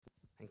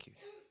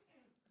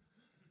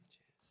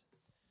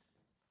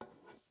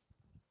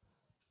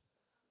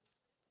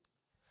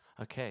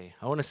Okay,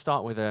 I want to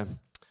start with a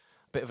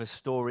bit of a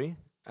story.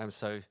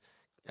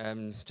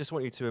 Just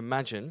want you to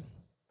imagine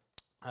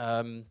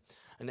an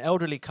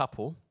elderly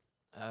couple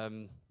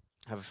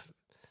have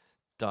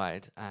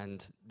died,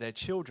 and their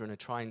children are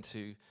trying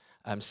to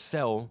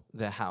sell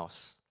their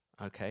house.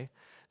 Okay,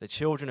 the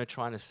children are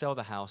trying to sell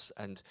the house,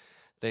 and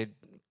they've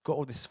got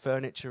all this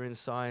furniture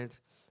inside,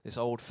 this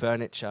old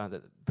furniture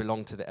that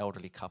belonged to the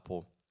elderly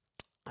couple,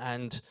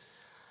 and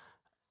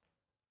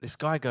this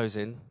guy goes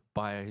in,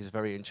 buyer, he's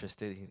very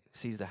interested, he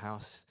sees the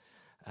house,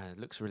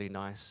 looks really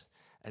nice,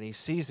 and he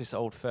sees this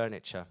old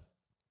furniture.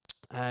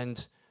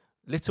 And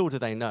little do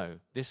they know,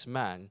 this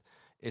man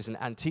is an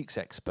antiques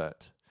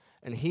expert,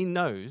 and he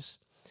knows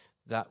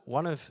that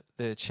one of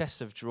the chests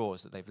of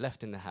drawers that they've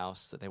left in the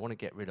house that they want to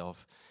get rid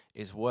of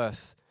is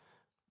worth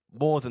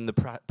more than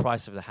the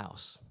price of the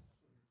house.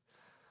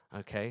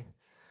 Okay?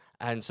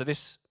 And so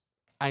this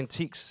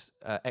antiques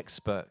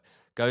expert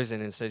goes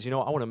in and says, you know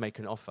what, I want to make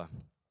an offer.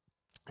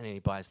 And then he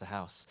buys the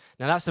house.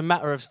 Now, that's a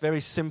matter of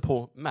very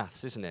simple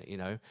maths, isn't it? You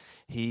know,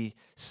 he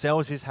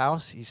sells his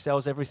house, he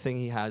sells everything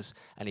he has,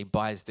 and he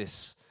buys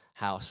this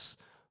house,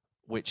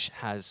 which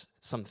has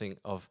something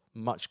of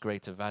much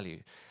greater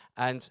value.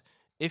 And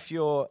if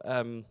you're,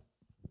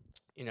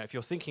 if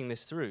you're thinking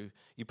this through,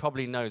 you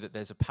probably know that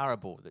there's a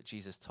parable that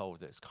Jesus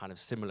told that's kind of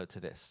similar to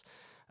this.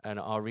 And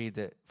I'll read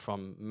it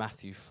from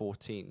Matthew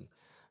 14.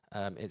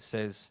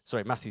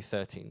 Matthew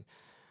 13.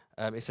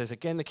 It says,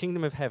 again, the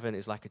kingdom of heaven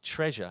is like a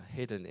treasure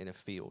hidden in a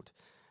field.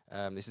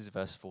 This is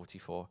verse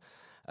 44,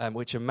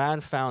 which a man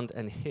found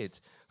and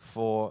hid,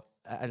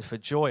 and for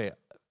joy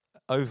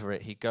over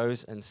it, he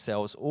goes and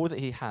sells all that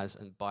he has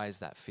and buys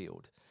that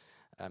field.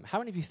 How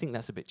many of you think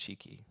that's a bit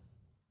cheeky?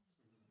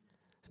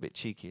 It's a bit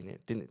cheeky, and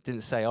it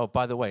didn't say, oh,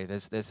 by the way,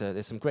 there's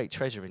some great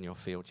treasure in your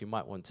field. You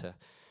might want to,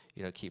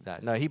 keep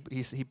that. No, he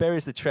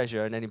buries the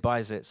treasure and then he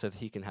buys it so that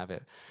he can have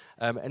it.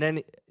 And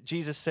then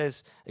Jesus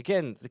says,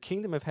 again, the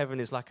kingdom of heaven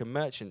is like a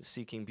merchant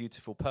seeking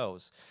beautiful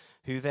pearls,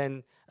 who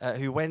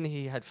when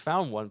he had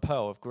found one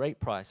pearl of great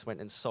price, went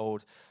and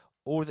sold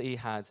all that he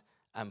had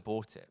and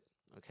bought it.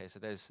 Okay, so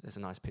there's a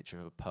nice picture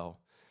of a pearl.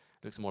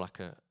 It looks more like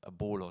a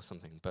ball or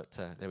something, but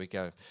there we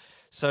go.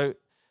 So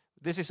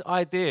there's this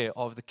idea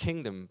of the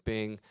kingdom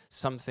being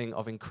something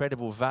of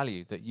incredible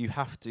value that you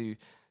have to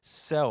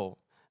sell,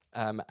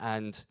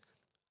 and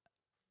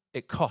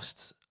it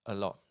costs a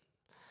lot.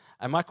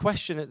 And my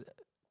question at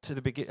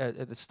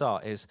the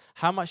start is,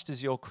 how much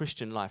does your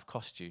Christian life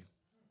cost you?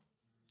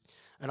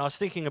 And I was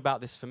thinking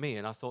about this for me,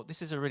 and I thought,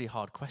 this is a really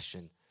hard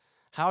question.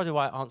 How do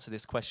I answer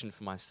this question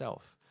for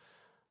myself?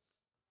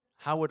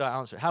 How would I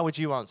answer it? How would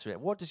you answer it?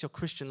 What does your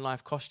Christian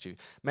life cost you?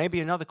 Maybe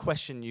another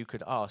question you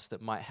could ask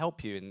that might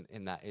help you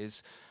in that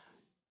is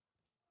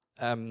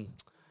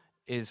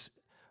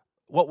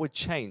what would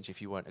change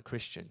if you weren't a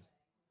Christian?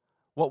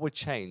 What would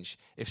change?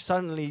 If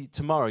suddenly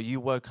tomorrow you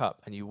woke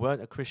up and you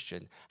weren't a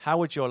Christian, how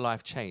would your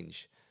life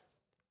change?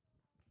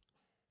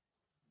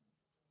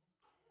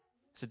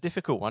 It's a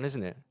difficult one,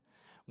 isn't it?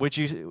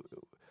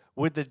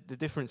 Would the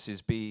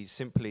differences be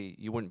simply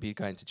you wouldn't be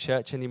going to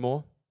church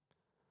anymore?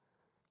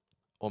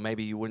 Or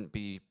maybe you wouldn't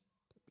be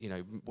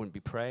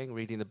praying,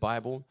 reading the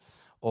Bible?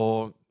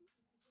 Or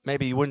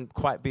maybe you wouldn't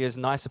quite be as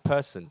nice a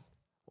person?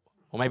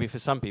 Or maybe for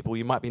some people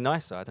you might be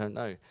nicer, I don't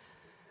know.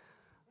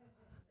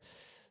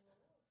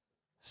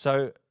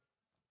 So,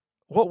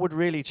 what would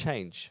really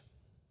change?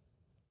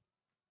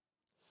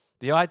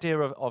 The idea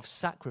of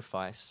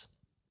sacrifice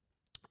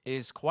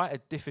is quite a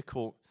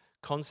difficult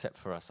concept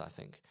for us, I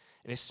think,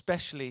 and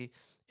especially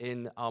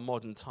in our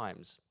modern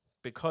times,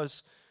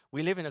 because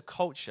we live in a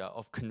culture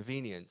of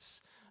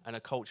convenience and a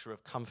culture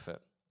of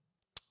comfort,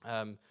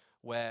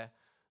 we've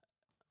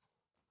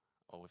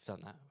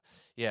done that.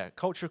 Yeah,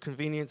 culture of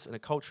convenience and a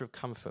culture of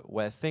comfort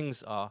where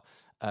things are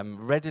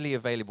readily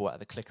available at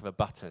the click of a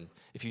button.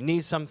 If you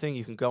need something,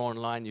 you can go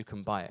online, you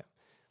can buy it.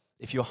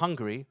 If you're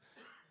hungry,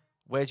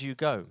 where do you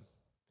go?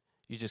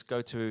 You just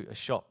go to a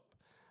shop,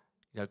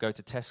 go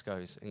to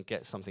Tesco's and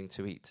get something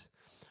to eat.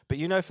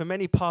 But for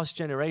many past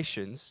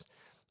generations,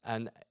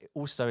 and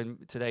also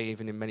today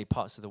even in many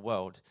parts of the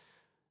world,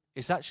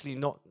 it's actually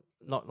not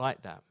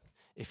like that.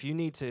 If you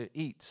need to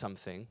eat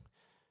something,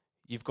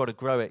 you've got to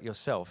grow it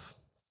yourself.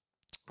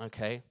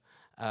 Okay?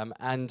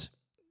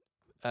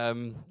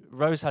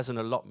 Rose has an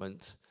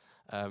allotment,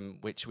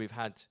 which we've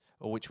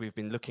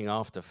been looking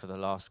after for the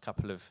last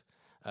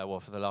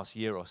for the last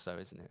year or so,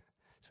 isn't it?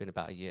 It's been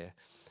about a year.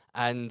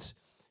 And,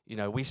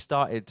 we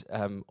started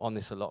on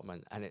this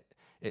allotment, and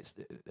it's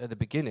at the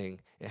beginning,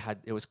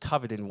 it was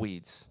covered in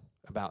weeds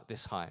about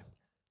this high.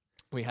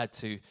 We had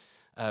to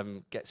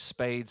get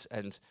spades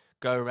and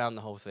go around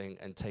the whole thing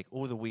and take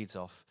all the weeds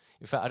off.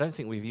 In fact, I don't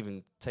think we've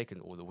even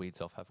taken all the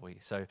weeds off, have we?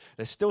 So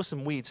there's still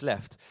some weeds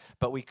left,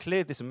 but we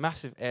cleared this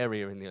massive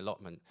area in the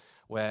allotment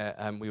where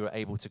we were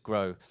able to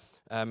grow.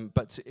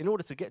 But in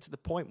order to get to the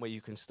point where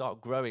you can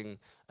start growing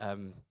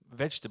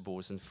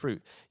vegetables and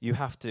fruit, you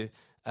have to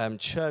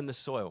churn the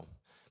soil,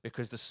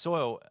 because the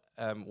soil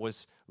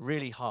was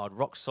really hard,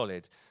 rock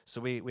solid. So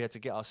we had to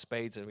get our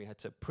spades and we had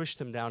to push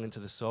them down into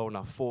the soil and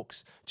our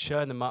forks,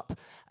 churn them up,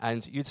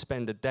 and you'd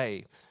spend a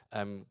day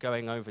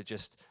going over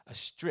just a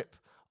strip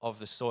of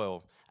the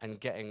soil and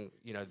getting,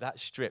 that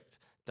strip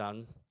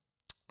done.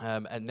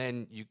 And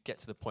then you get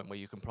to the point where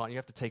you can plant. You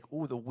have to take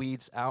all the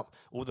weeds out,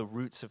 all the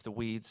roots of the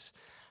weeds,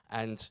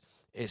 and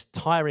it's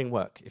tiring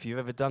work. If you've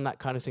ever done that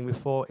kind of thing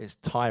before, it's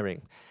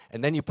tiring.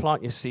 And then you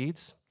plant your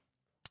seeds,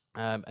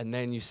 and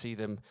then you see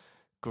them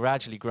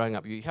gradually growing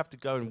up. You have to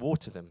go and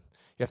water them.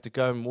 You have to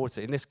go and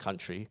water. In this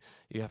country,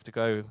 you have to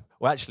go,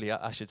 well, actually,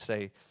 I should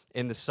say,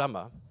 in the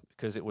summer,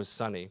 because it was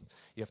sunny,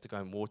 you have to go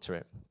and water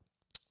it.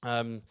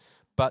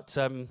 But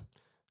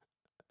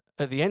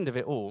at the end of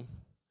it all,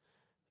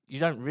 you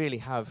don't really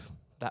have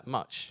that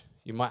much.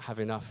 You might have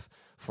enough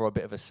for a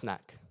bit of a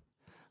snack,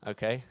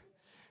 okay?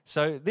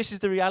 So this is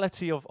the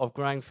reality of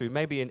growing food,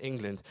 maybe in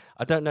England.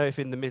 I don't know if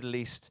in the Middle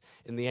East,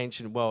 in the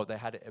ancient world, they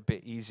had it a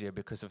bit easier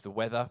because of the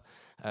weather.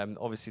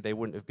 Obviously, they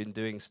wouldn't have been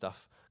doing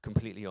stuff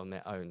completely on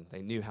their own.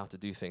 They knew how to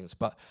do things.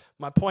 But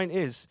my point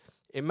is,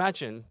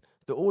 imagine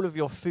that all of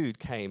your food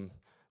came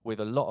with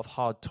a lot of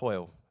hard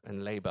toil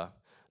and labor,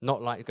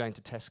 not like going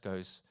to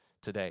Tesco's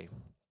today,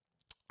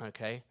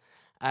 okay?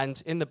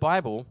 And in the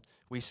Bible,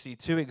 we see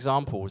two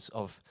examples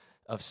of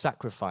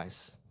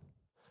sacrifice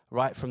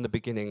right from the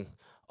beginning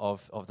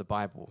of the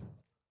Bible.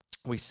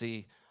 We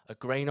see a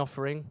grain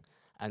offering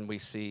and we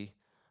see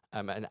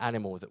an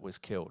animal that was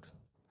killed.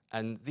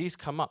 And these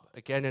come up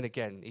again and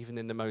again, even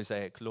in the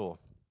Mosaic law.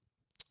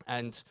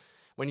 And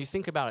when you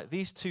think about it,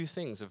 these two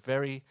things are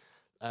very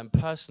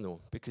personal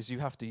because you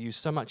have to use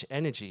so much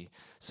energy,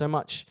 so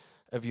much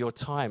of your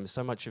time,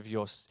 so much of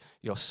your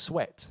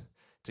sweat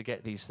to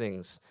get these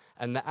things.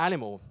 And the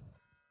animal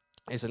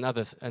is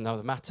another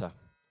matter.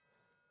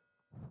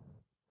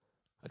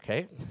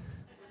 Okay?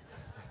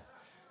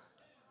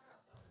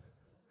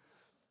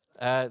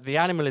 The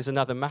animal is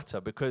another matter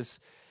because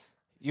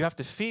you have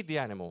to feed the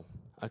animal.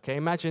 Okay?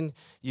 Imagine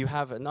you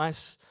have a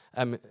nice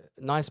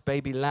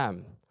baby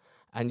lamb,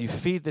 and you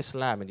feed this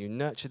lamb, and you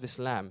nurture this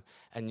lamb,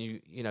 and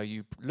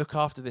you look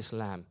after this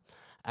lamb,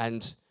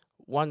 and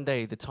one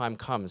day the time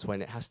comes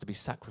when it has to be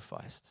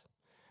sacrificed.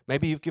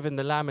 Maybe you've given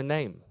the lamb a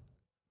name.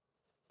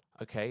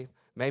 Okay,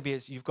 maybe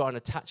you've got an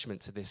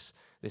attachment to this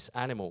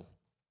animal.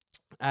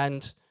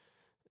 And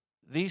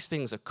these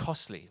things are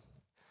costly.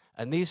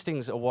 And these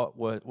things are what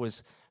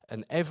was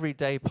an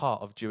everyday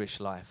part of Jewish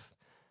life.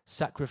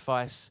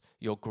 Sacrifice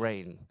your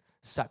grain.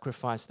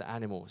 Sacrifice the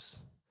animals.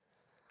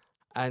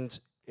 And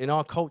in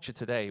our culture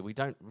today, we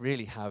don't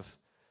really have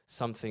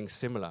something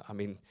similar. I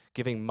mean,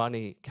 giving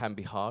money can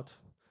be hard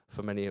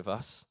for many of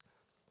us.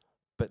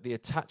 But the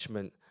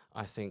attachment,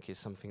 I think, is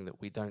something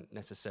that we don't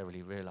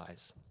necessarily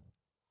realize.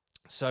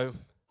 So,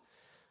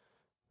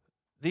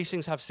 these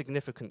things have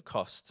significant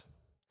cost.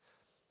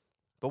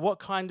 But what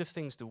kind of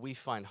things do we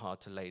find hard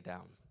to lay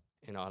down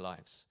in our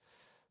lives?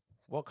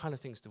 What kind of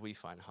things do we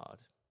find hard?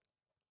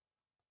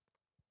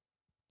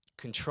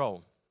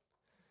 Control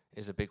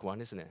is a big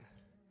one, isn't it?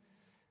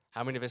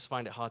 How many of us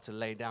find it hard to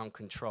lay down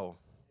control?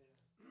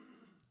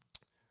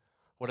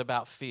 What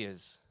about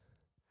fears?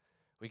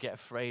 We get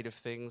afraid of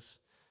things.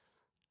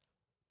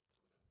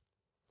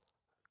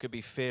 Could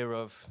be fear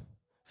of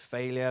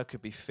failure,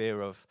 could be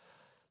fear of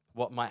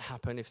what might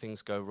happen if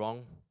things go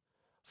wrong.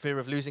 Fear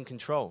of losing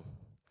control.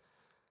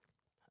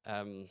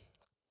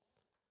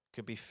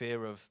 Could be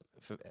fear of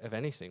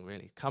anything,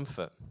 really.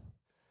 Comfort.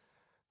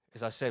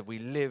 As I said, we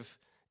live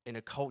in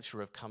a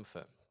culture of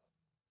comfort,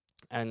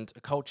 and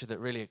a culture that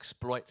really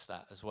exploits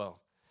that as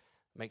well.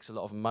 Makes a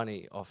lot of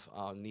money off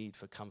our need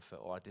for comfort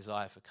or our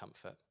desire for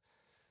comfort.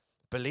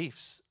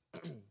 Beliefs.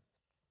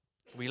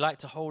 We like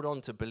to hold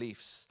on to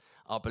beliefs,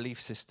 our belief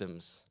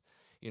systems.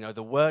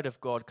 The Word of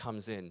God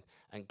comes in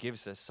and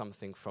gives us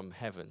something from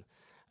heaven,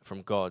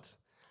 from God.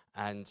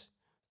 And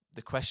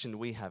the question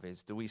we have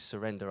is, do we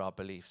surrender our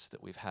beliefs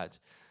that we've had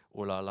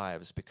all our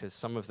lives? Because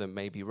some of them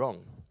may be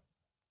wrong.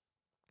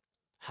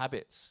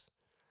 Habits.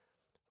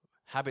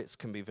 Habits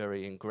can be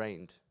very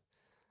ingrained.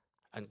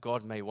 And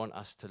God may want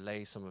us to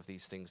lay some of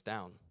these things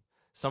down.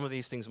 Some of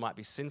these things might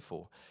be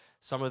sinful.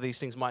 Some of these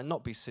things might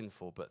not be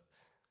sinful, but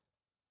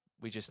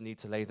we just need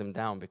to lay them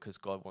down because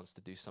God wants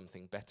to do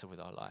something better with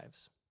our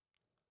lives.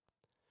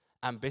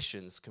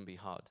 Ambitions can be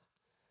hard.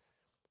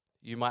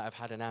 You might have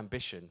had an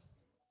ambition,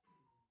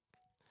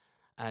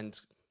 and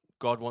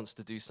God wants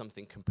to do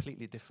something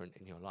completely different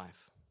in your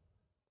life.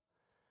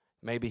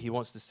 Maybe He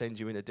wants to send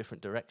you in a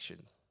different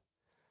direction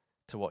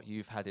to what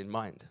you've had in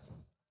mind.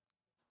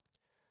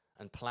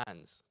 And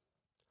plans.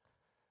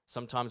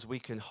 Sometimes we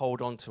can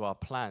hold on to our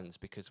plans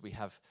because we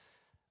have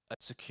a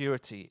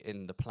security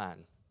in the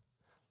plan.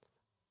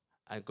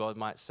 And God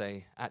might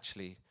say,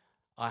 actually,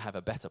 I have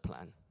a better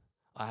plan.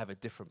 I have a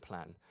different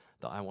plan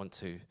that I want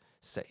to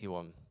set you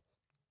on.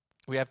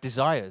 We have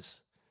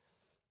desires.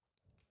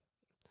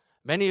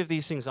 Many of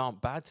these things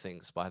aren't bad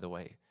things, by the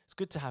way. It's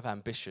good to have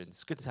ambitions.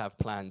 It's good to have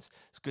plans.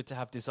 It's good to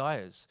have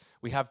desires.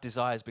 We have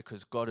desires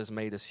because God has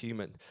made us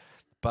human.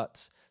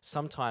 But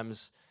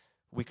sometimes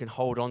we can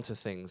hold on to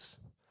things,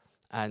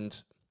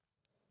 and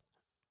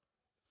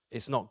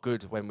it's not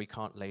good when we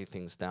can't lay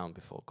things down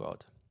before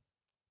God.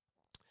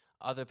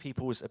 Other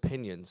people's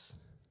opinions,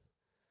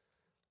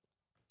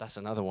 that's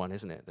another one,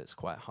 isn't it? That's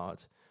quite hard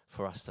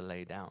for us to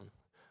lay down.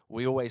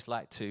 We always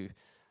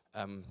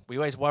we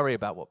always worry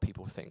about what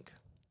people think.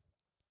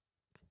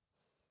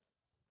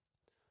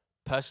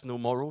 Personal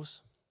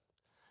morals,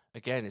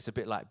 again, it's a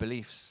bit like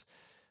beliefs.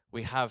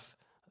 We have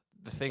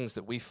the things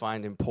that we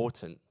find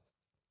important,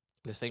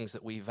 the things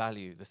that we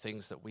value, the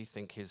things that we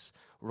think is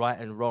right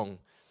and wrong.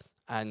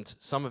 And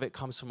some of it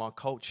comes from our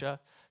culture,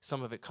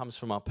 some of it comes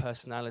from our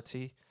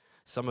personality,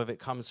 some of it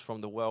comes from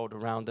the world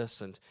around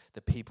us and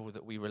the people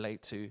that we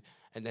relate to.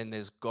 And then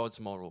there's God's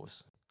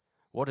morals.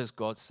 What does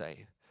God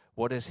say?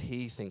 What does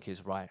he think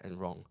is right and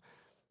wrong?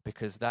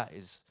 Because that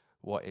is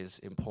what is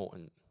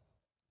important.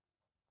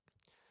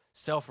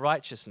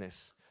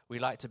 Self-righteousness, we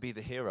like to be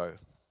the hero.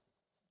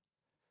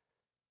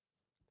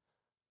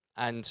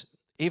 And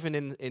even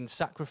in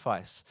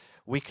sacrifice,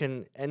 we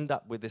can end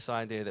up with this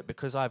idea that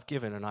because I've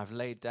given and I've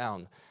laid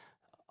down,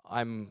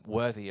 I'm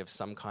worthy of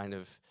some kind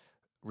of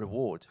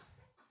reward.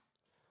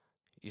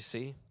 You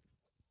see?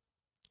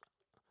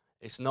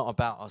 It's not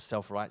about our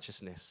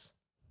self-righteousness.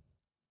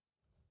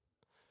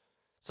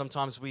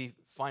 Sometimes we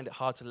find it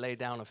hard to lay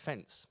down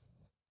offense.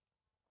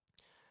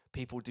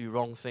 People do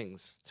wrong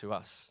things to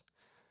us.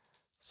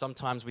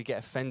 Sometimes we get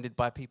offended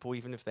by people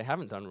even if they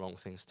haven't done wrong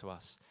things to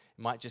us.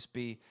 It might just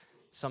be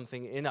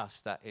something in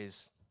us that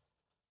is,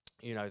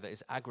 that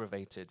is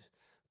aggravated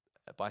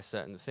by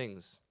certain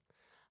things.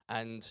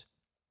 And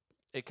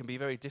it can be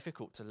very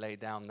difficult to lay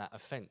down that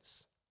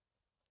offense.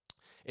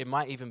 It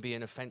might even be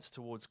an offense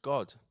towards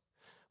God.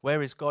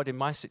 Where is God in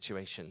my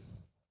situation?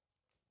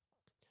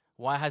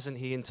 Why hasn't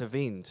he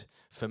intervened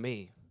for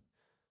me?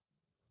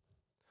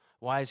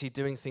 Why is he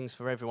doing things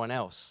for everyone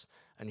else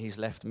and he's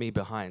left me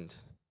behind?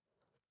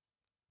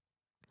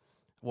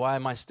 Why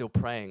am I still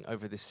praying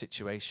over this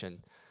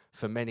situation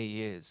for many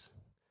years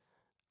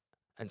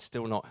and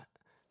still not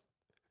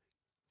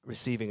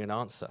receiving an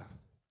answer?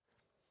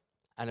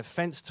 An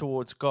offense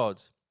towards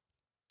God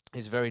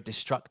is very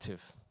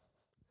destructive.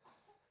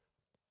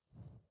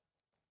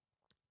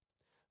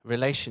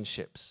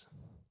 Relationships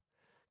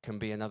can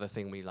be another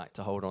thing we like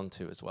to hold on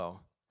to as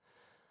well.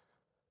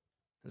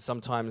 And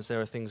sometimes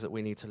there are things that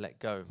we need to let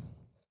go.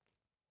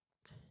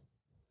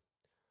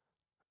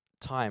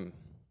 Time.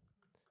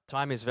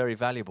 Time is very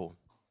valuable.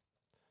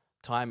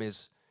 Time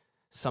is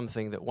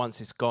something that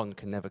once it's gone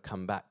can never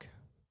come back.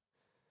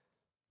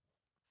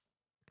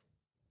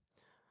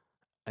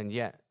 And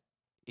yet,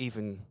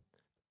 even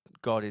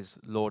God is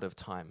Lord of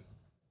time.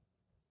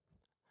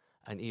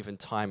 And even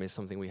time is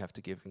something we have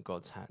to give in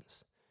God's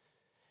hands.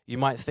 You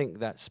might think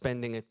that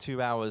spending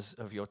 2 hours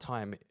of your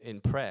time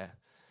in prayer,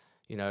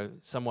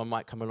 someone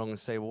might come along and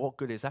say, well, what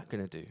good is that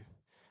going to do?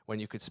 When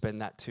you could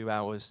spend that 2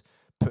 hours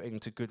putting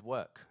to good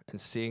work and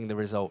seeing the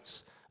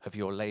results of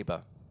your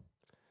labor,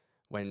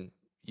 when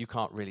you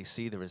can't really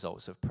see the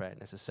results of prayer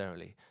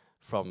necessarily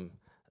from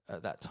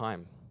that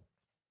time.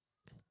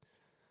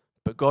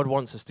 But God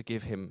wants us to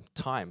give him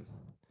time.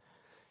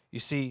 You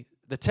see,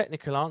 the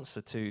technical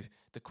answer to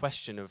the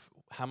question of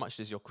how much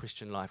does your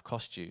Christian life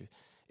cost you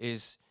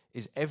is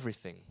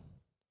everything.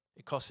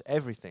 It costs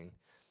everything.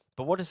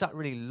 But what does that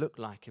really look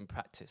like in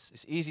practice?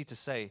 It's easy to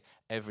say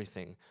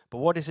everything, but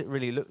what does it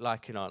really look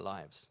like in our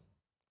lives?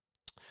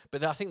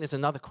 But I think there's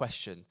another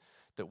question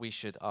that we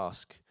should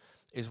ask,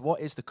 is what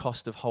is the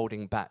cost of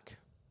holding back?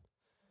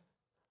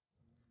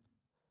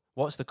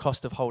 What's the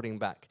cost of holding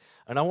back?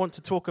 And I want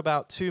to talk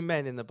about two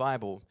men in the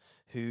Bible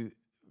who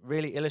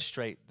really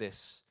illustrate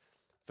this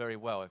very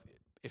well.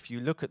 If you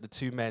look at the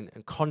two men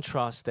and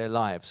contrast their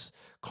lives,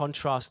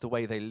 contrast the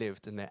way they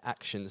lived and their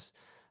actions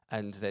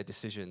and their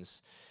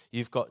decisions,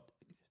 you've got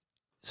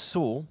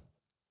Saul,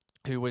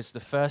 who was the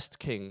first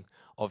king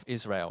of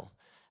Israel,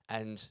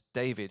 and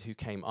David, who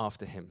came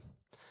after him.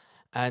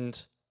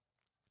 And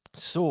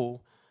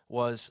Saul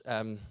was,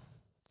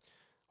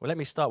 let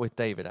me start with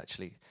David,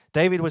 actually.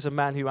 David was a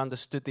man who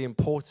understood the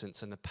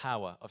importance and the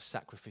power of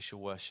sacrificial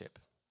worship.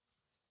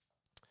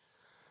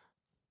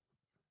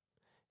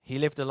 He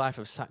lived a life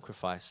of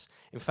sacrifice.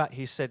 In fact,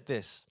 he said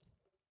this.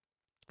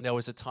 There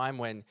was a time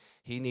when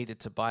he needed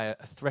to buy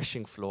a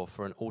threshing floor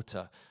for an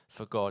altar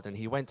for God, and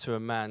he went to a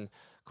man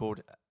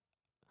called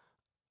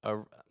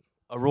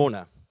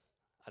Araunah.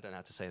 I don't know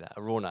how to say that,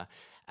 Araunah.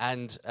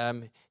 And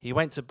he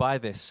went to buy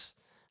this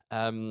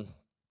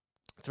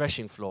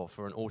threshing floor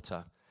for an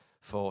altar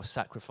for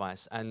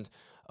sacrifice. And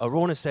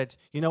Araunah said,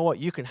 you know what,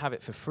 you can have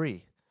it for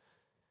free.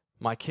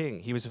 My king,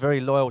 he was very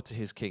loyal to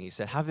his king. He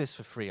said, have this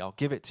for free, I'll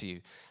give it to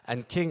you.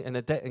 And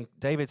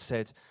David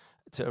said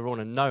to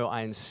Araunah, no,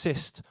 I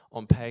insist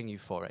on paying you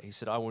for it. He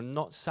said, I will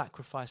not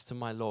sacrifice to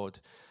my Lord,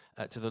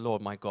 to the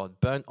Lord my God,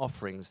 burnt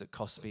offerings that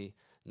cost me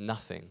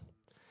nothing.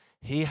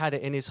 He had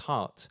it in his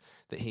heart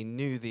that he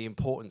knew the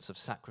importance of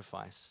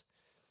sacrifice.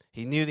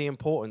 He knew the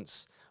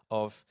importance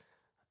of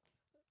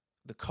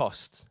the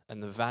cost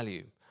and the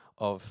value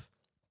of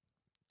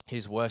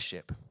his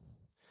worship.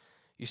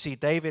 You see,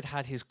 David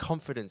had his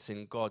confidence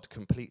in God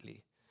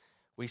completely.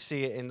 We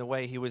see it in the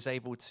way he was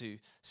able to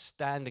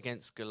stand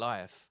against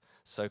Goliath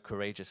so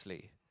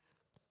courageously.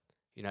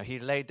 You know, he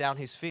laid down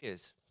his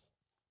fears.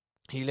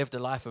 He lived a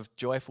life of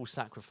joyful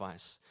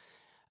sacrifice.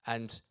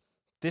 And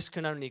this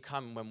can only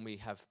come when we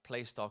have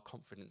placed our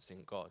confidence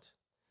in God.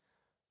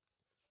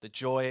 The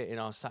joy in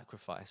our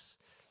sacrifice.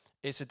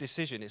 It's a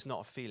decision, it's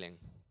not a feeling.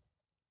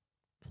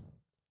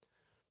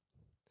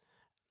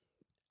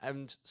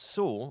 And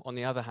Saul, on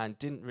the other hand,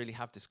 didn't really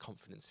have this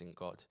confidence in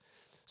God.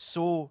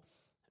 Saul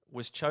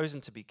was chosen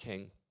to be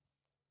king,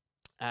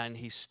 and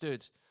he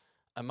stood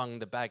among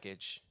the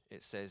baggage,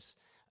 it says,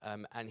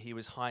 and he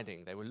was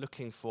hiding. They were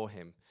looking for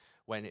him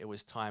when it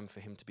was time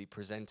for him to be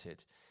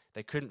presented.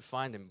 They couldn't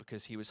find him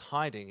because he was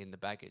hiding in the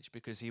baggage,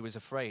 because he was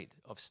afraid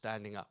of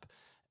standing up.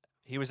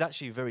 He was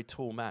actually a very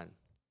tall man.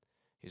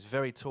 He was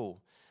very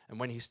tall. And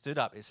when he stood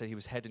up, it said he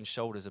was head and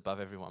shoulders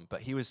above everyone.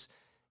 But he was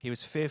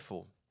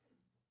fearful.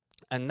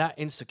 And that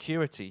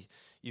insecurity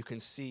you can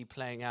see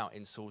playing out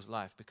in Saul's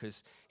life,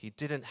 because he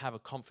didn't have a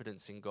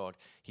confidence in God.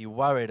 He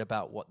worried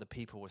about what the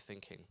people were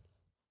thinking.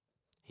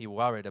 He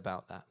worried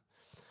about that.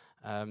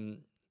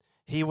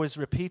 He was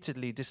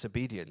repeatedly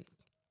disobedient.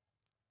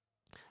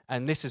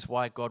 And this is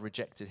why God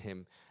rejected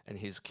him and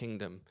his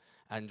kingdom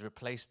and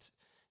replaced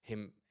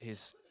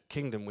his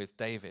kingdom with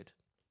David.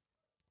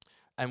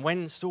 And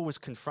when Saul was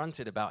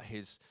confronted about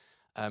his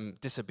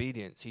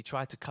disobedience, he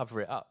tried to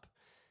cover it up.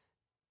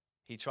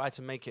 He tried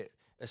to make it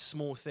a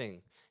small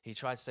thing. He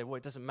tried to say, well,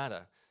 it doesn't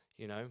matter,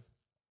 you know.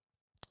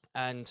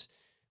 And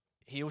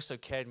he also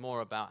cared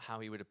more about how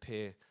he would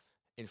appear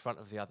in front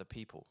of the other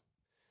people.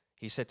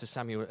 He said to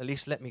Samuel, at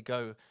least let me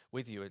go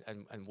with you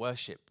and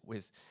worship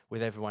with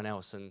everyone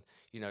else. And,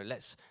 you know,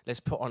 let's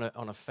put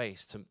on a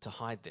face to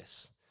hide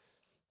this.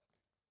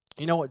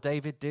 You know what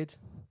David did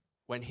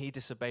when he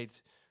disobeyed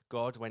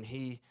God, when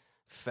he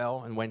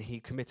fell and when he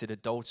committed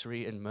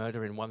adultery and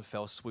murder in one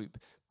fell swoop?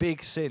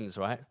 Big sins,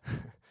 right?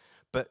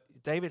 But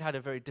David had a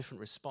very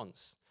different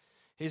response.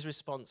 His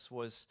response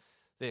was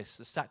this: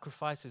 the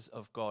sacrifices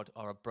of God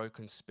are a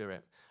broken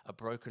spirit, a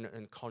broken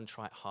and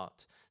contrite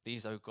heart.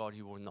 These, O God,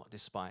 you will not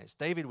despise.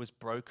 David was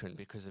broken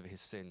because of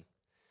his sin.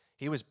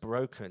 He was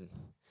broken.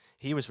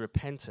 He was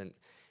repentant.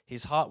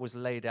 His heart was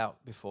laid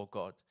out before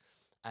God,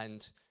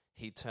 and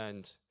he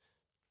turned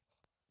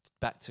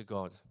back to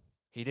God.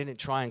 He didn't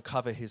try and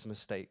cover his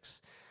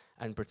mistakes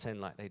and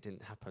pretend like they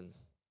didn't happen.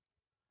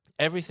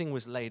 Everything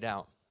was laid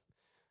out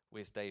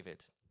with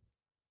David.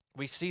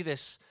 We see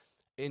this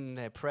in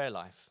their prayer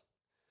life.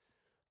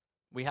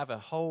 We have a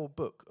whole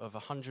book of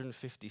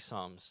 150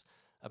 Psalms.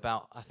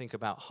 I think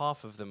about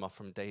half of them are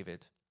from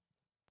David.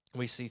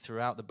 We see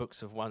throughout the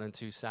books of 1 and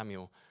 2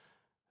 Samuel,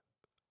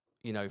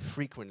 you know,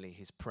 frequently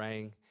he's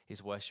praying,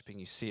 he's worshiping,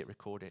 you see it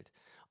recorded.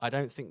 I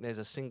don't think there's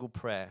a single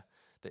prayer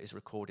that is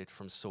recorded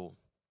from Saul.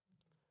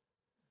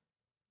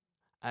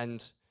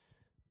 And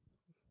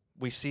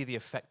we see the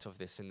effect of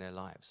this in their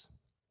lives.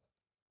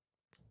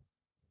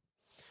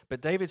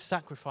 But David's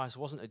sacrifice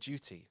wasn't a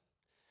duty.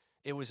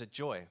 It was a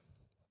joy.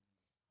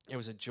 It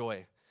was a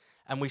joy.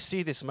 And we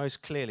see this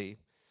most clearly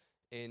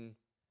in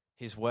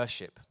his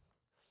worship.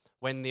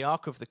 When the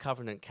Ark of the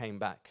Covenant came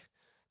back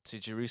to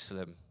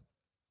Jerusalem,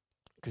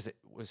 because it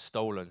was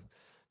stolen,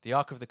 the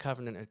Ark of the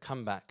Covenant had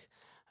come back.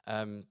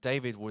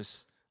 David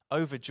was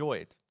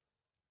overjoyed.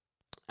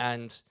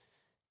 And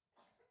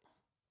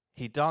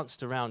he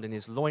danced around in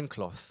his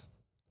loincloth,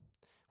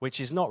 which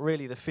is not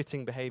really the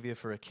fitting behavior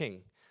for a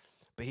king.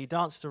 But he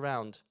danced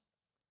around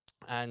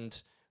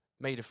and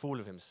made a fool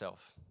of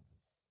himself.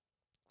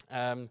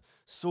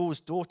 Saul's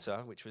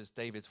daughter, which was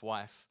David's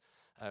wife,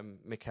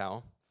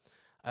 Michal,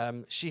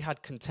 she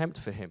had contempt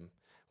for him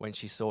when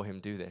she saw him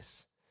do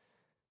this.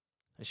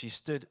 And she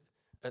stood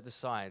at the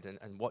side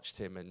and watched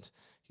him and,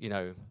 you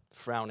know,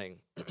 frowning.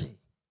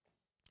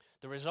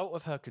 The result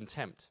of her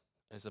contempt,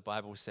 as the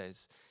Bible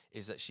says,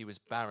 is that she was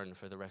barren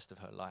for the rest of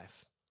her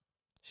life.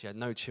 She had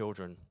no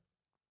children.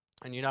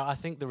 And, you know, I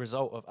think the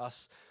result of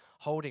us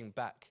holding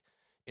back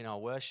in our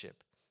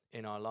worship,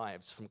 in our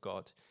lives from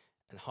God,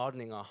 and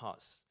hardening our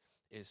hearts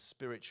is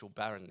spiritual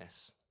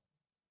barrenness.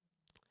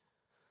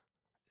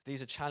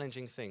 These are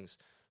challenging things.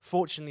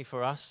 Fortunately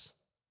for us,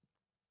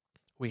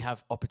 we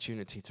have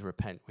opportunity to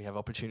repent. We have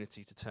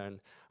opportunity to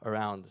turn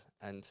around,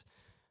 and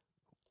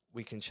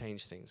we can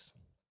change things.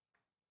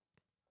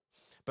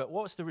 But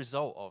what's the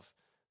result of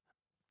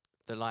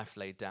the life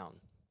laid down?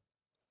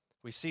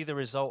 We see the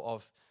result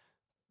of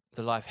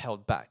the life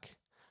held back.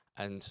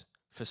 And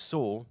for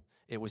Saul,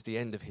 it was the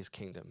end of his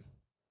kingdom.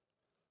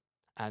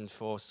 And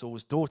for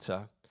Saul's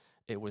daughter,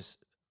 it was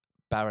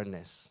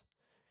barrenness.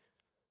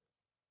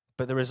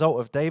 But the result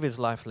of David's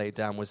life laid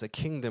down was a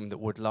kingdom that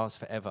would last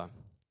forever.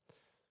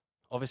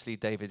 Obviously,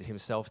 David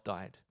himself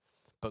died.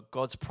 But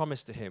God's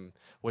promise to him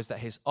was that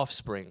his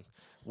offspring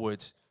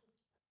would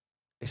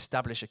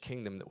establish a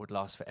kingdom that would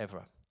last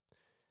forever.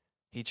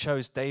 He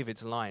chose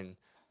David's line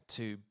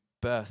to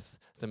birth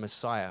the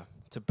Messiah,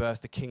 to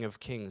birth the King of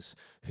Kings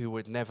who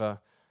would never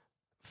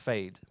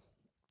fade,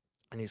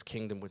 and his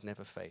kingdom would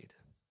never fade.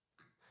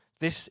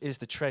 This is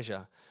the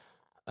treasure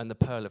and the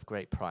pearl of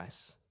great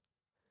price,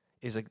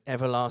 is an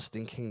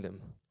everlasting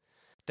kingdom.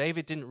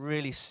 David didn't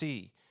really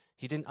see,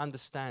 he didn't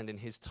understand in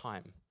his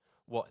time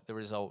what the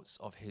results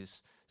of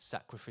his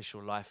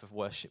sacrificial life of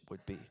worship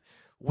would be.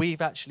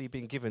 We've actually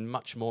been given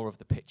much more of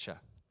the picture.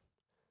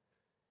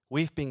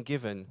 We've been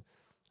given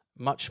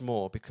much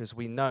more because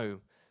we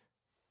know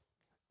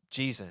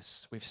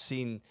Jesus. We've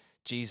seen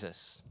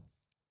Jesus.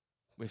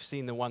 We've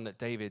seen the one that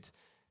David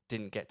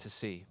didn't get to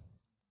see.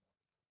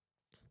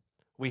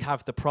 We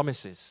have the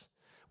promises.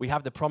 We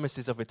have the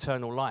promises of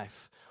eternal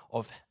life,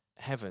 of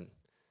heaven.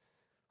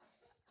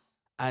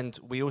 And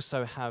we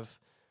also have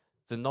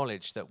the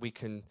knowledge that we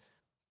can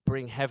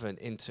bring heaven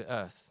into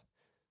earth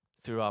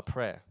through our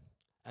prayer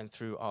and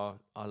through our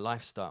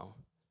lifestyle.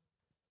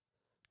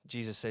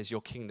 Jesus says,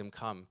 your kingdom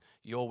come,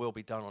 your will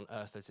be done on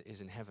earth as it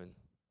is in heaven.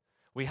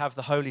 We have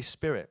the Holy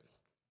Spirit.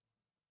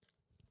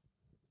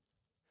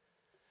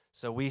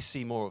 So we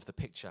see more of the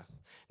picture.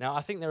 Now,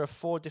 I think there are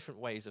 4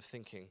 different ways of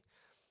thinking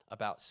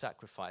about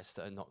sacrifice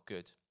that are not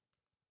good.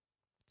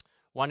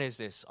 One is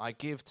this: I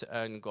give to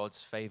earn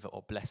God's favor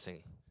or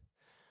blessing.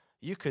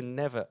 You can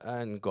never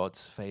earn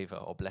God's favor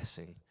or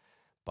blessing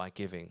by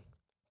giving,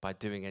 by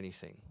doing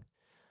anything,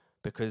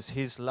 because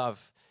his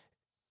love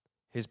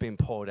has been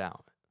poured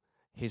out.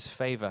 His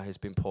favor has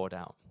been poured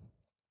out.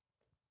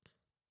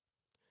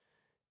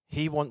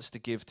 He wants to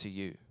give to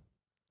you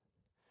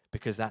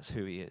because that's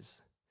who he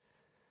is.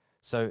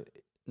 So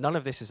none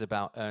of this is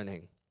about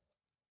earning.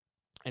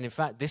 And in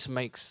fact, this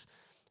makes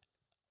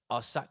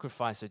our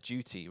sacrifice a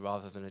duty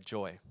rather than a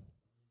joy.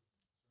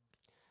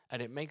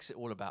 And it makes it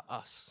all about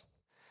us.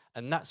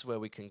 And that's where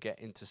we can get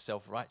into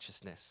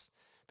self-righteousness,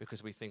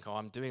 because we think, oh,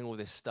 I'm doing all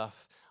this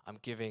stuff, I'm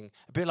giving,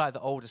 a bit like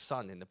the older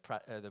son in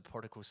the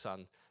prodigal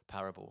son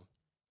parable.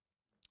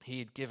 He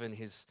had given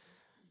his,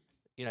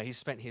 he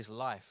spent his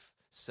life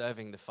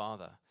serving the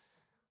father.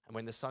 And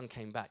when the son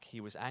came back,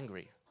 he was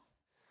angry.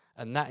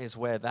 And that is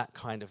where that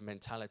kind of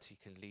mentality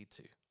can lead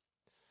to.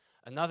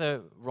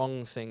 Another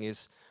wrong thing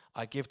is,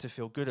 I give to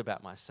feel good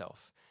about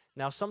myself.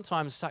 Now,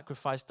 sometimes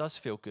sacrifice does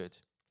feel good,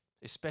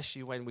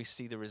 especially when we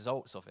see the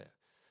results of it.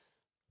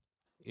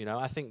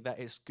 I think that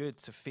it's good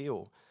to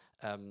feel,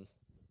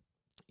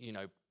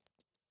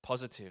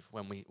 positive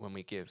when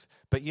we give.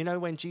 But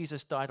when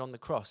Jesus died on the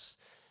cross,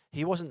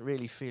 he wasn't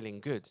really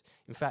feeling good.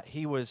 In fact,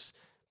 he was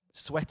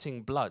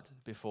sweating blood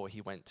before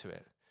he went to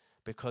it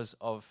because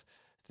of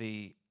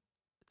the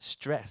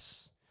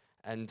stress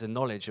and the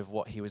knowledge of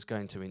what he was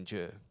going to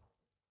endure.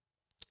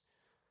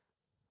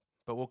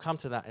 But we'll come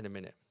to that in a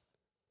minute.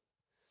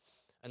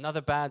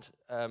 Another bad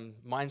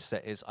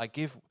mindset is I'll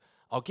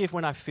give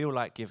when I feel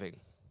like giving.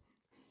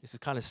 This is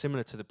kind of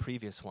similar to the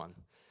previous one.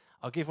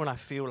 I'll give when I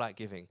feel like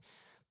giving.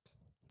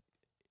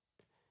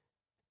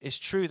 It's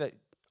true that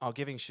our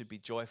giving should be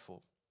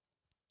joyful,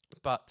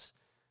 but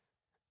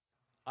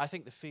I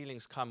think the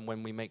feelings come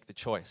when we make the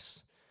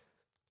choice.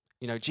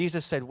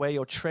 Jesus said, where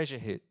your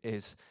treasure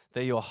is,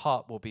 there your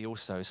heart will be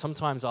also.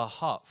 Sometimes our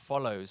heart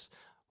follows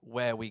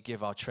where we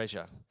give our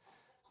treasure.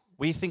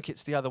 We think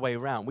it's the other way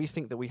around. We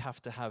think that we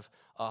have to have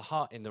our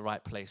heart in the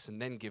right place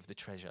and then give the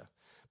treasure.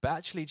 But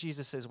actually,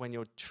 Jesus says, where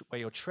your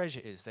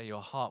treasure is, there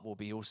your heart will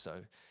be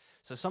also.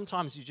 So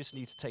sometimes you just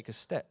need to take a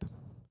step.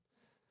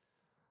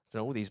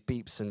 All these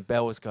beeps and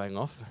bells going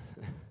off.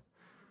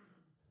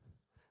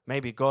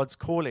 Maybe God's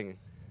calling.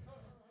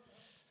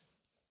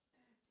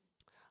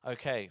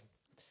 Okay.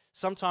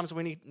 Sometimes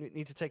we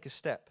need to take a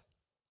step.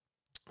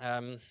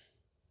 Okay.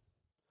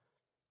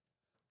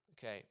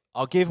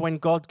 I'll give when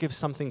God gives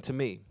something to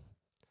me.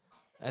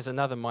 As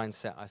another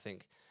mindset, I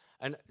think.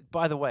 And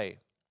by the way,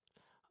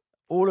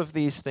 all of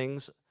these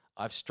things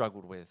I've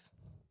struggled with.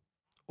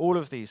 All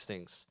of these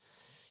things.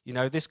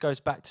 This goes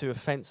back to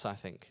offense, I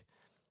think.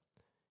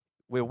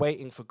 We're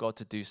waiting for God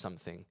to do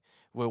something.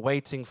 We're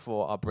waiting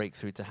for our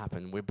breakthrough to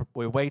happen.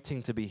 We're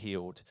waiting to be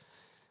healed.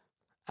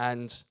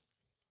 And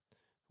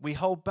we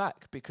hold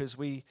back because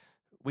we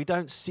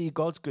don't see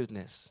God's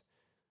goodness.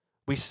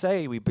 We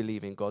say we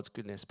believe in God's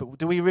goodness, but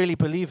do we really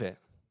believe it?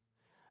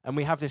 And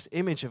we have this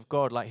image of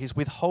God like he's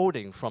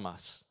withholding from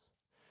us.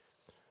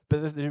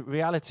 But the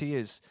reality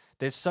is,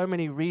 there's so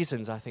many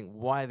reasons, I think,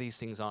 why these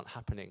things aren't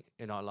happening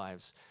in our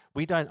lives.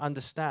 We don't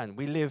understand.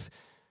 We live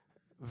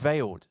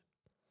veiled.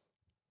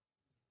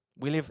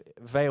 We live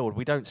veiled.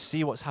 We don't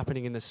see what's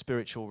happening in the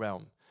spiritual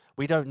realm.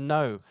 We don't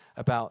know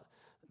about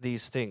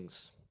these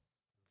things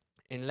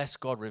unless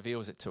God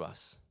reveals it to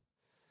us.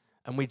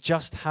 And we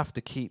just have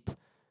to keep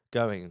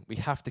going. We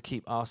have to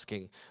keep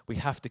asking. We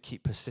have to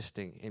keep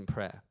persisting in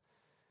prayer.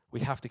 We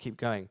have to keep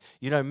going.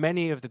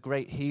 Many of the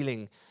great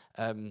healing,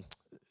 the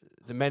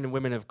men and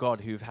women of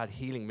God who've had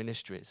healing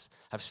ministries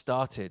have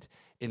started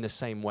in the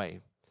same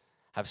way,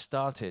 have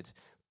started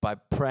by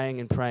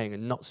praying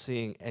and not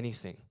seeing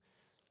anything.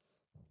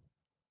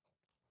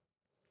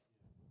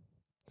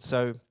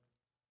 So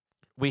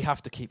we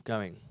have to keep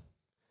going.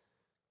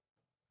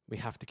 We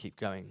have to keep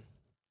going.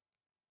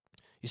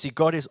 You see,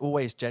 God is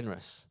always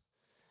generous,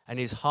 and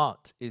his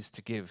heart is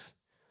to give.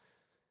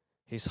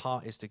 His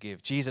heart is to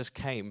give. Jesus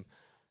came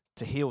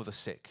to heal the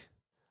sick.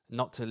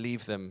 not to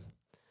leave them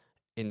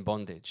in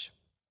bondage.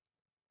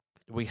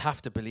 We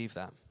have to believe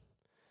that.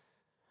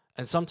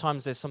 And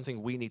sometimes there's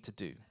something we need to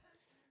do.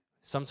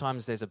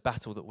 Sometimes there's a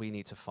battle that we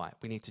need to fight.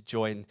 We need to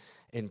join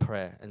in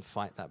prayer and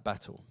fight that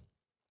battle.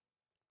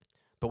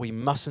 But we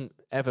mustn't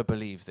ever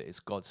believe that it's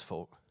God's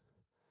fault.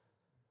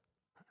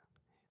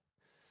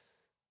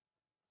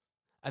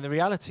 And the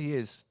reality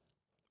is,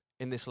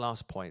 in this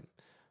last point,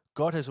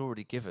 God has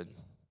already given.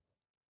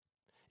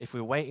 If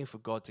we're waiting for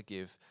God to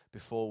give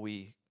before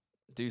we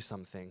do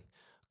something,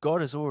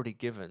 God has already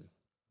given.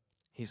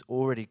 He's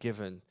already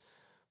given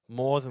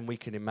more than we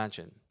can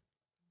imagine.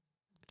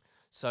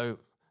 So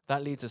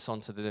that leads us on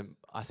to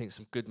I think,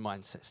 some good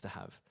mindsets to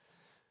have.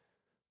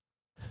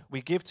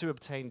 We give to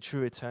obtain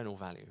true eternal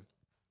value.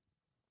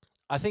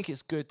 I think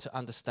it's good to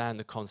understand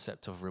the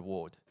concept of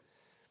reward,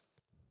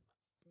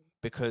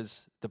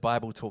 because the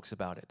Bible talks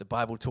about it. The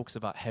Bible talks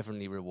about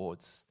heavenly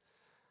rewards.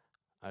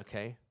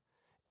 Okay?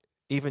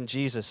 Even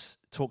Jesus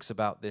talks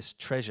about this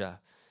treasure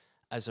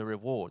as a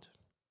reward.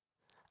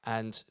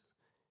 And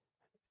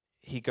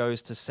he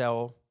goes to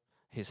sell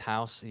his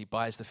house, he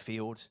buys the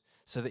field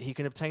so that he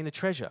can obtain the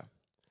treasure.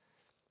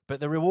 But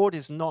the reward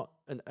is not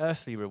an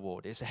earthly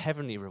reward, it's a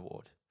heavenly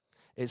reward.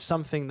 It's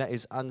something that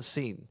is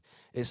unseen.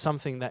 It's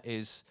something that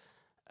is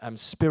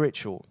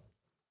spiritual.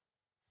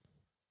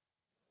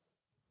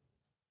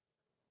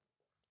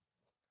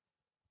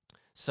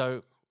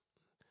 So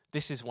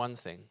this is one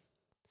thing.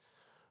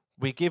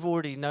 We give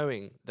already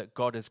knowing that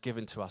God has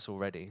given to us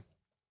already.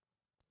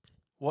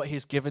 What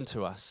he's given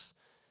to us.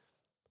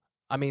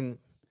 I mean,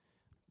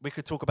 we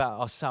could talk about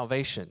our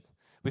salvation.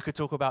 We could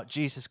talk about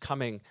Jesus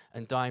coming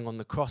and dying on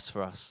the cross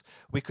for us.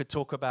 We could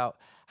talk about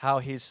how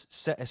he's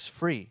set us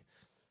free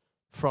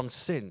from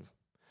sin.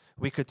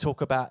 We could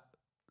talk about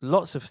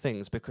lots of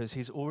things because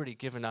he's already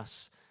given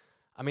us,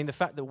 I mean, the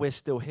fact that we're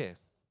still here,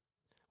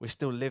 we're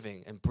still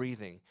living and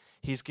breathing.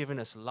 He's given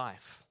us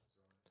life.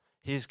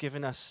 He's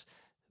given us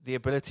the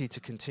ability to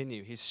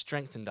continue. He's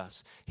strengthened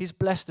us. He's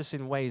blessed us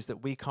in ways that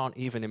we can't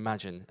even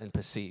imagine and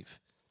perceive.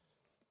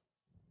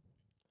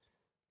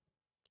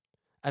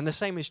 And the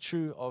same is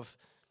true of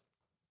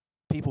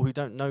people who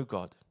don't know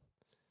God.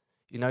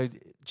 You know,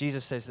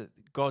 Jesus says that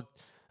God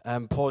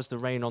pours the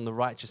rain on the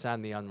righteous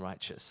and the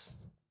unrighteous.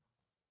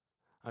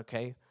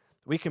 Okay?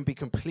 We can be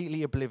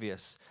completely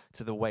oblivious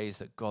to the ways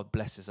that God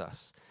blesses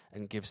us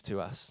and gives to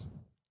us.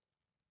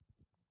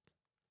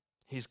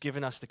 He's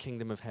given us the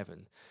kingdom of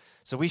heaven.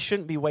 So we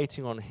shouldn't be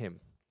waiting on him.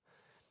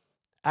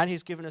 And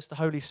he's given us the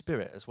Holy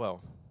Spirit as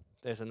well.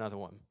 There's another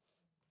one.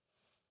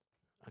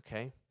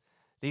 Okay?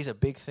 These are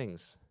big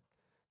things,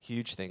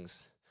 huge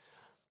things.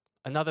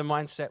 Another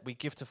mindset, we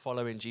give to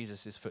follow in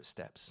Jesus'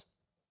 footsteps.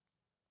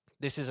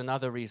 This is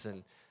another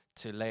reason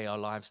to lay our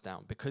lives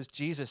down, because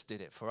Jesus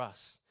did it for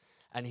us,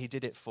 and he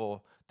did it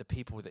for the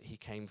people that he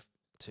came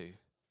to.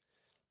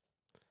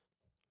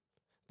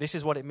 This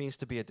is what it means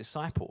to be a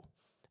disciple.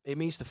 It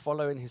means to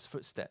follow in his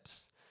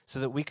footsteps so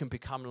that we can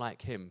become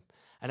like him.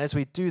 And as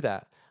we do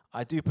that,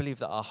 I do believe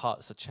that our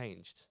hearts are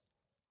changed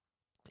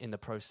in the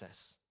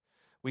process.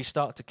 We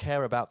start to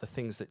care about the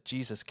things that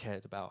Jesus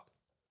cared about.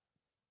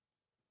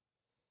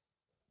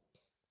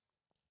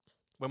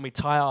 When we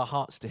tie our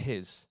hearts to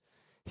his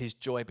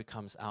joy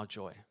becomes our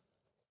joy.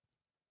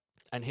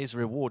 And his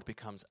reward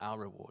becomes our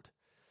reward.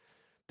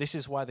 This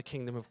is why the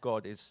kingdom of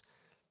God is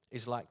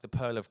like the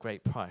pearl of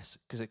great price,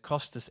 because it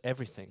costs us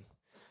everything,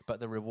 but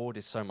the reward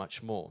is so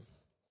much more.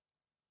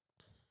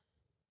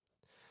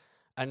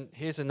 And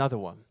here's another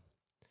one,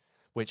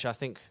 which I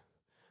think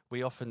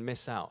we often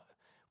miss out.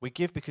 We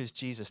give because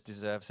Jesus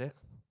deserves it.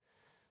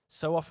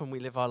 So often we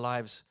live our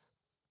lives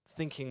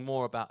thinking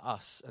more about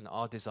us and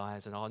our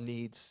desires and our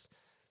needs.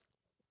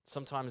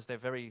 Sometimes they're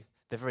very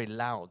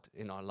loud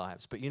in our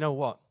lives. But you know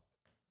what?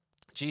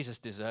 Jesus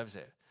deserves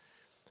it.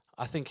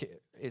 I think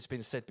it's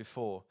been said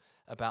before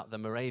about the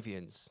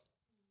Moravians,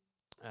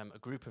 a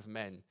group of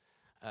men.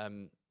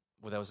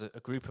 There was a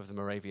group of the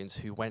Moravians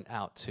who went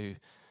out to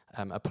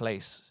a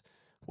place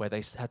where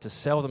they had to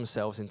sell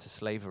themselves into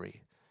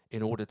slavery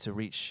in order to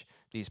reach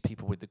these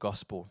people with the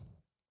gospel.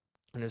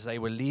 And as they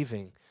were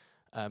leaving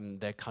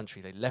their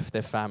country, they left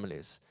their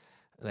families,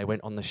 they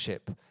went on the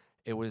ship.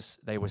 They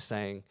were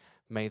saying,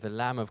 "May the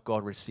Lamb of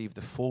God receive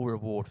the full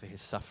reward for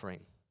his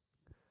suffering."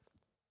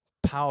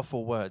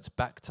 Powerful words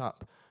backed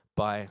up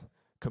by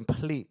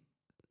complete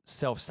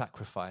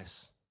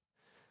self-sacrifice.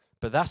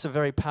 But that's a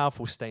very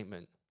powerful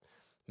statement.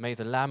 May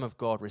the Lamb of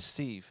God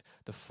receive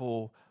the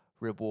full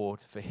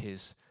reward for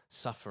his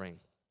suffering.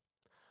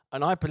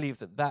 And I believe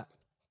that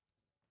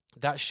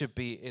should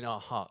be in our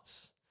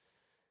hearts.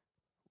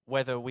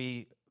 Whether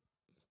we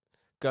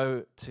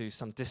go to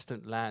some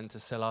distant land to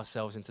sell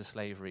ourselves into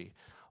slavery,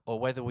 or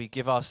whether we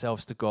give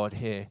ourselves to God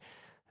here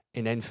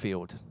in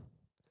Enfield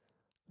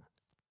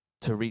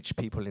to reach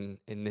people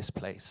in this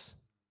place.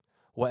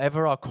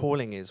 Whatever our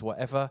calling is,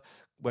 wherever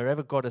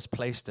God has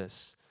placed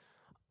us,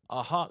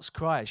 our heart's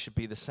cry should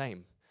be the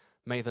same.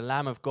 May the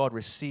Lamb of God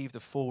receive the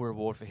full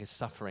reward for his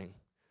suffering.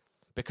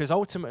 Because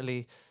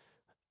ultimately,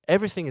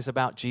 everything is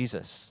about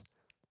Jesus.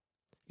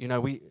 You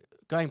know,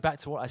 going back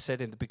to what I said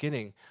in the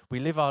beginning, we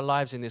live our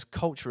lives in this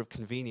culture of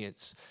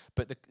convenience,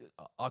 but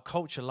our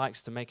culture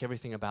likes to make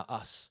everything about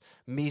us,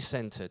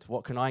 me-centered.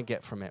 What can I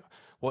get from it?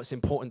 What's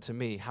important to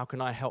me? How can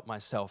I help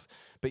myself?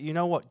 But you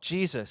know what?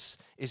 Jesus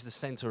is the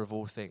center of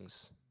all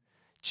things.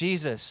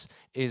 Jesus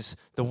is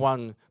the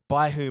one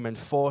by whom and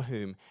for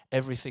whom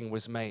everything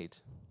was made.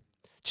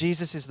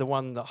 Jesus is the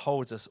one that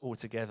holds us all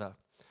together.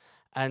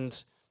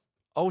 And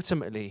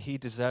ultimately, he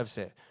deserves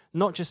it.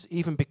 Not just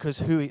even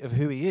because of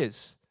who he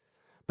is,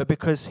 but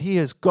because he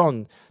has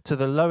gone to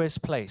the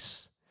lowest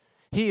place.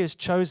 He has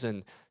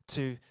chosen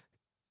to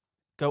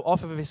go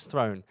off of his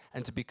throne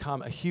and to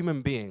become a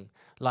human being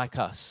like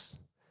us,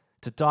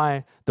 to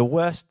die the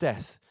worst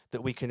death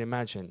that we can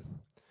imagine.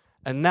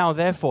 And now,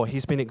 therefore,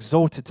 he's been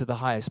exalted to the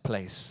highest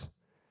place.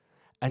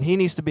 And he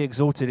needs to be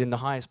exalted in the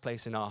highest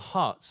place in our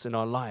hearts, in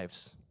our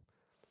lives,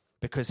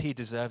 because he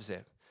deserves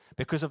it,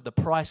 because of the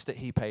price that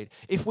he paid.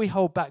 If we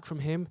hold back from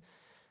him,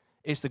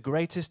 it's the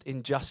greatest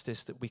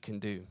injustice that we can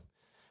do,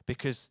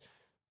 because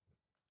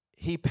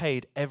he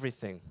paid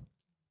everything.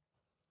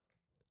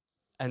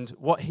 And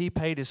what he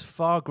paid is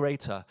far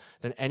greater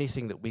than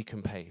anything that we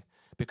can pay,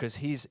 because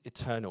he's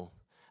eternal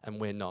and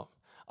we're not.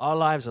 Our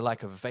lives are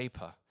like a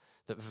vapor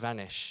that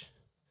vanish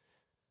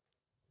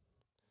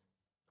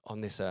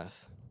on this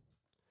earth.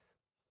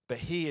 But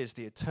he is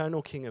the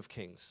eternal King of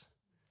Kings.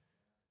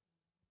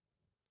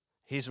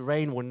 His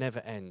reign will never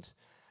end.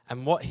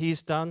 And what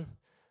he's done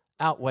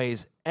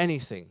outweighs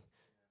anything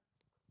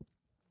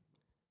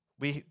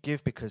we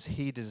give, because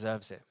he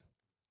deserves it.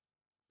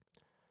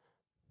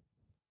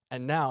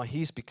 And now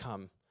he's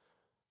become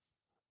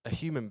a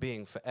human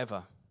being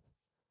forever,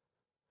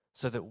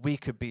 so that we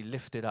could be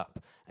lifted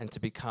up and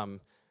to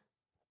become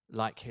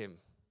like him,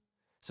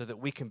 so that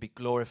we can be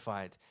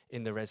glorified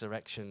in the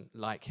resurrection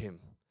like him.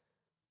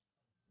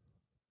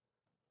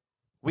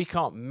 We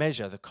can't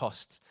measure the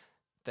cost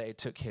that it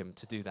took him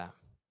to do that,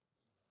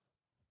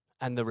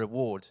 and the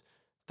reward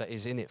that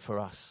is in it for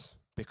us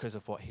because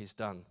of what he's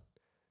done.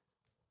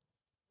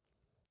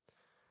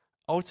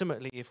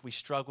 Ultimately, if we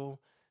struggle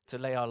to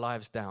lay our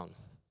lives down,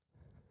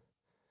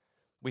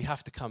 we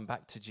have to come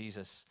back to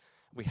Jesus.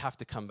 We have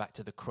to come back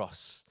to the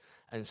cross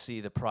and see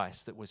the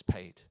price that was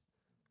paid.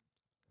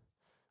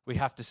 We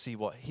have to see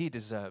what he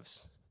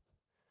deserves.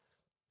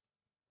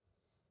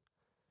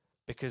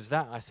 Because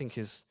that, I think,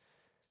 is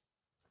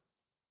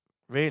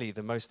really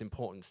the most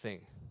important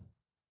thing.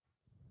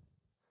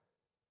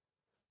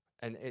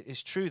 And it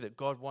is true that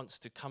God wants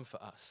to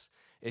comfort us.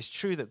 It's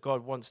true that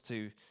God wants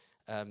to,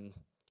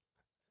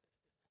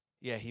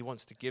 he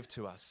wants to give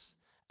to us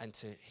and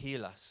to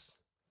heal us.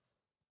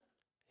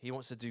 He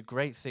wants to do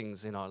great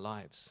things in our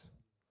lives.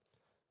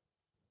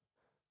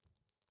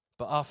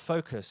 But our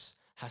focus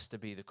has to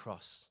be the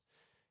cross.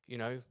 You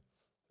know,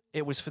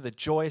 it was for the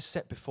joy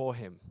set before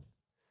him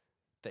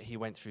that he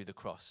went through the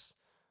cross.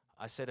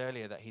 I said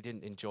earlier that he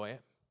didn't enjoy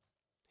it.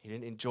 He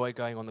didn't enjoy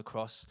going on the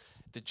cross.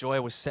 The joy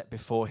was set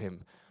before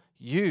him.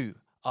 You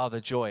are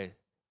the joy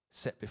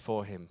set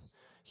before him.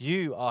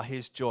 You are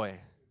his joy.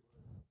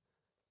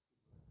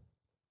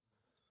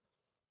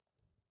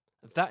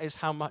 That is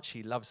how much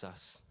he loves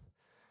us.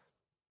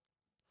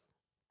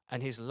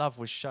 And his love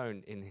was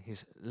shown in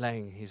his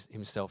laying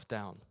himself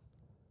down.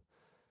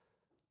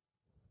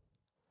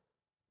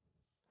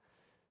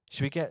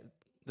 Should we get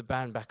the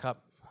band back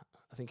up?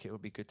 I think it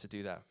would be good to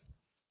do that.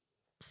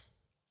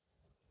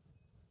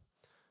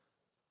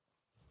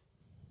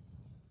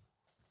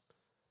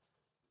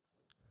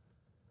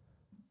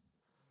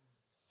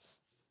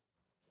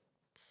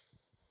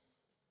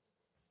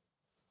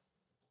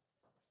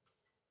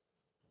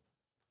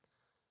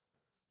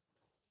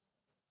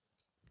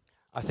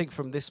 I think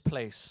from this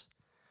place,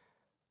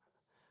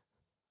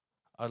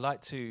 I'd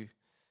like to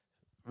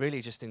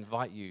really just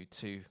invite you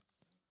to,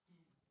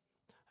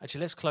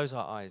 actually, let's close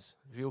our eyes.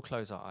 If we all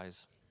close our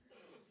eyes.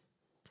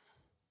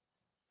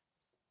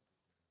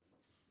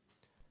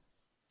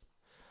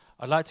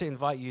 I'd like to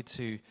invite you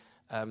to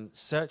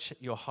search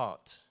your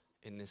heart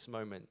in this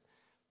moment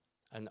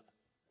and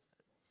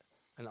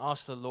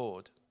ask the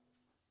Lord,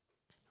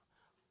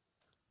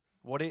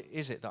 what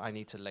is it that I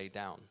need to lay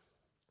down?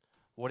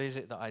 What is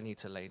it that I need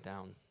to lay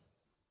down?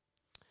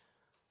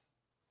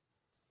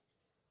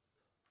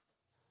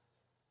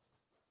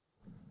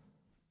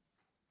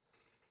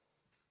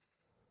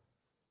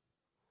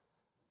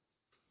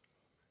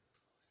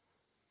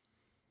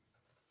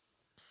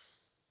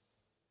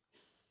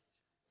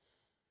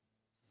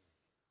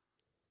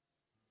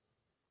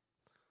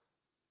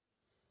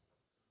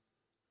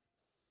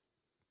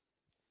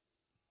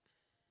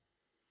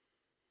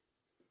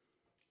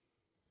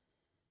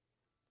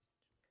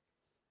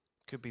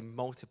 Could be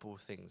multiple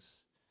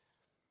things.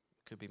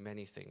 Could be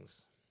many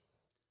things.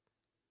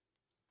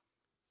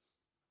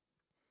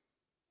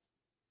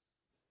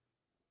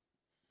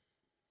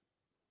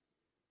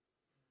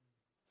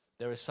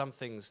 There are some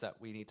things that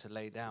we need to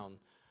lay down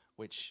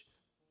which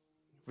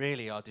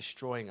really are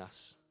destroying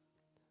us.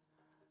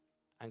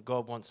 And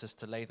God wants us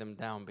to lay them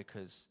down,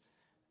 because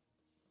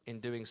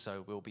in doing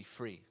so we'll be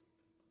free.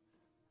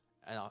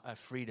 And our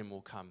freedom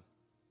will come.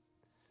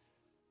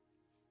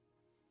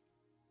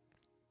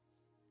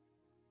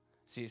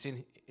 See,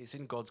 it's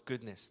in God's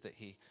goodness that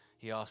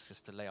he asks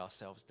us to lay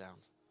ourselves down.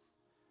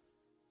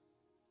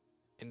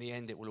 In the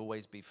end, it will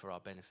always be for our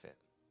benefit.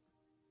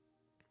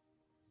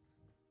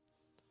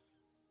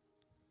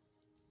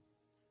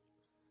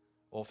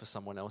 Or for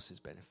someone else's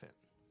benefit.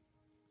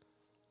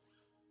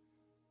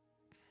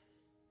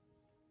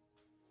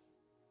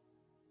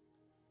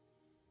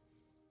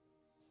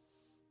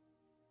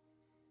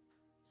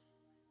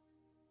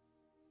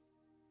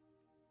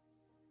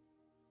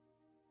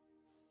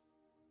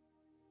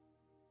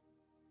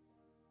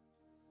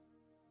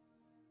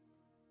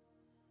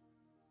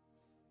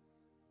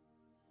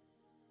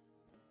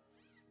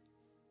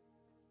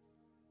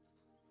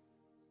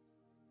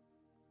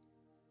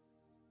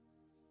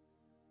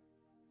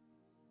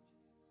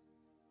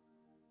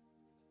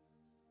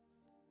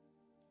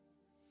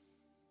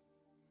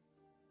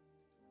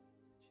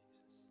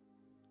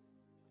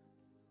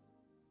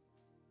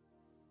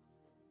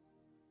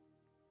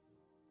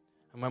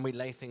 And when we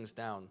lay things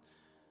down,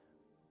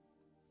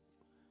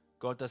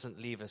 God doesn't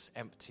leave us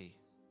empty.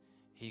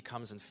 He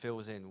comes and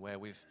fills in where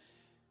we've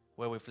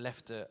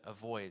left a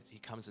void. He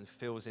comes and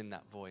fills in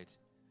that void.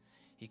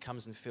 He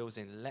comes and fills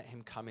in. Let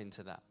him come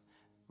into that.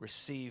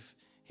 Receive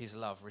his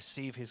love.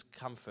 Receive his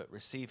comfort.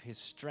 Receive his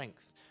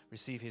strength.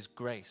 Receive his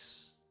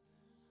grace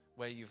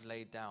where you've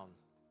laid down.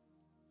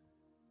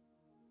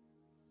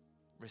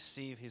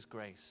 Receive his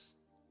grace.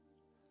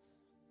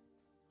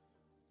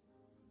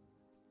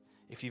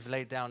 If you've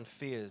laid down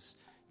fears,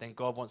 then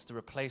God wants to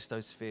replace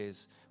those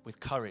fears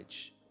with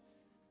courage.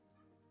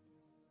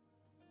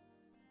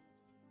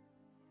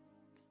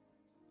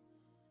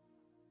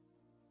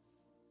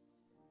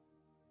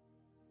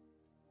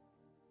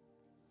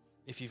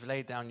 If you've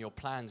laid down your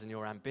plans and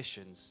your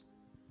ambitions,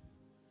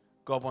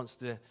 God wants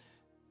to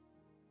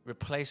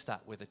replace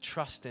that with a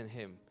trust in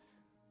him,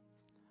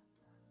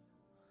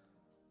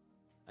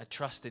 a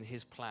trust in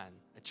his plan,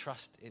 a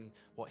trust in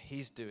what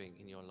he's doing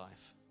in your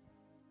life.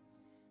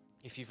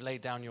 If you've laid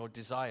down your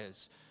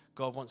desires,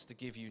 God wants to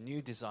give you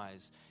new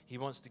desires. He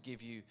wants to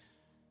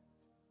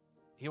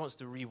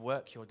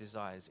rework your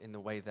desires in the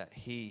way that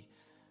he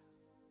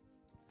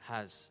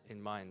has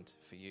in mind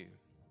for you.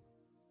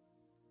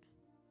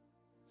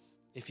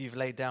 If you've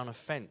laid down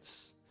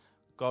offense,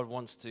 God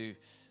wants to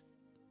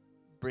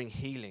bring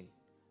healing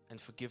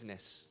and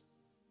forgiveness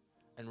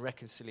and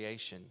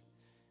reconciliation.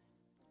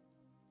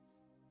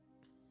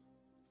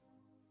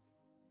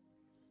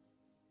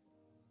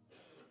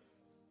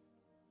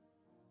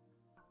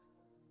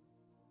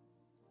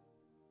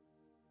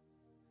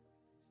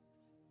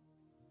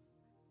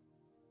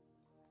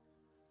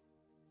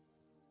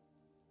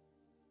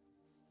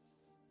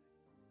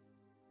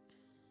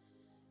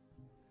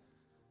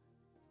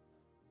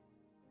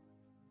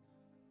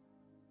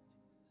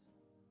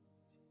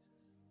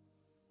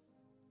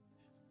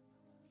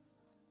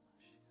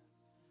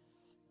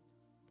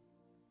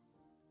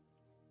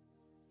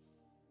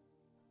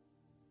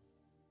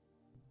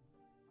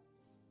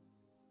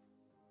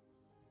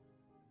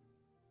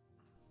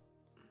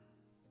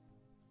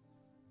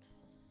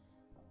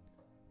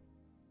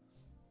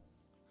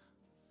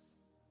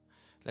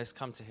 Let's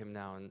come to him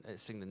now and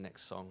sing the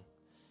next song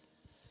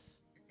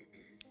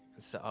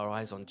and set our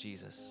eyes on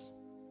Jesus.